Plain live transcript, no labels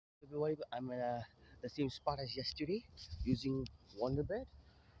everybody? I'm in the same spot as yesterday using Wonder Bread,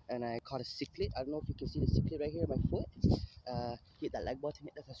 and I caught a cichlid. I don't know if you can see the cichlid right here on my foot. Hit that like button,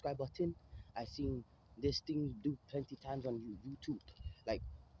 hit that subscribe button. I've seen this thing do plenty times on YouTube, like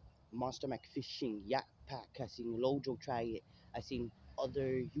Monster Mac Fishing, Yak Pack. I seen Lojo try it. I seen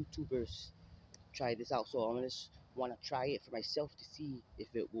other YouTubers try this out, so I just want to try it for myself to see if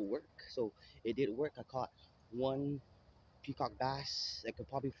it will work. So it did work. I caught one peacock bass, like a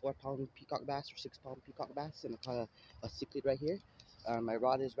probably 4 pound peacock bass or 6 pound peacock bass, and I caught a cichlid right here. My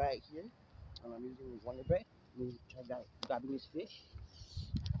rod is right here. I'm using Wonder Bread. Let me try grabbing this fish.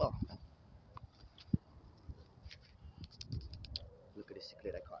 Oh, look at the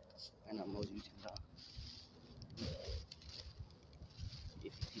cichlid I caught, and I'm also using the. If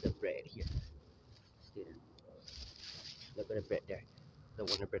you see the bread here, see there. Look at the bread there, the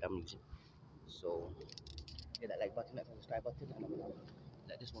Wonder Bread I'm using. So hit that like button, that subscribe button, and I'm gonna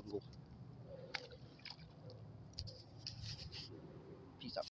let this one go.